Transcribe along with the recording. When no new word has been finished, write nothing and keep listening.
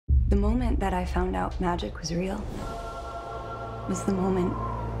The moment that I found out magic was real was the moment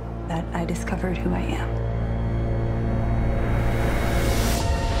that I discovered who I am.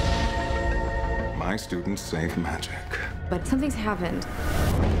 My students save magic. But something's happened.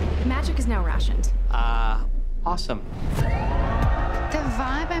 Magic is now rationed. Awesome. The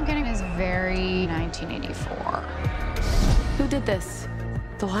vibe I'm getting is very 1984. Who did this?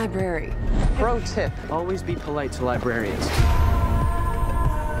 The library. Pro tip, always be polite to librarians.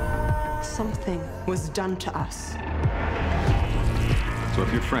 Something was done to us. So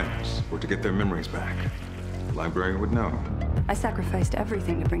if your friends were to get their memories back, the library would know. I sacrificed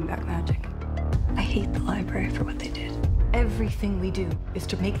everything to bring back magic. I hate the library for what they did. Everything we do is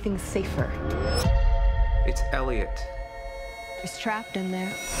to make things safer. It's Elliot. He's trapped in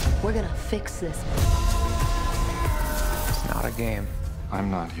there. We're gonna fix this. It's not a game.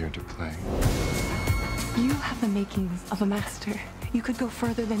 I'm not here to play. You have the makings of a master. You could go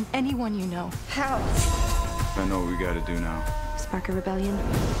further than anyone you know. How? I know what we gotta do now. Spark a rebellion?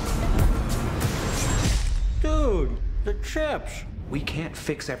 Dude, the chips. We can't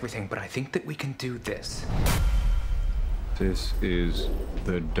fix everything, but I think that we can do this. This is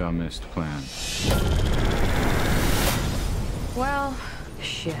the dumbest plan. Well,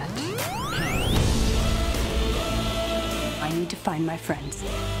 shit. I need to find my friends.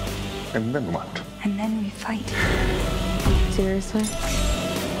 And then what? And then we fight. Seriously?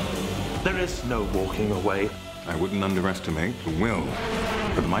 There is no walking away. I wouldn't underestimate the will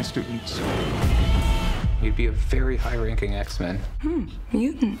of my students. You'd be a very high-ranking X-Men.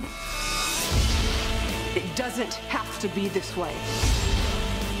 Mutant. It doesn't have to be this way.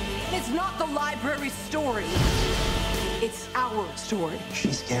 It's not the library's story. It's our story.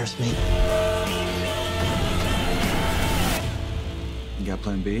 She scares me. You got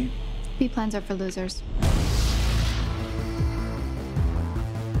plan B? B plans are for losers.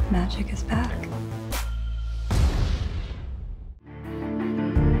 Magic is back.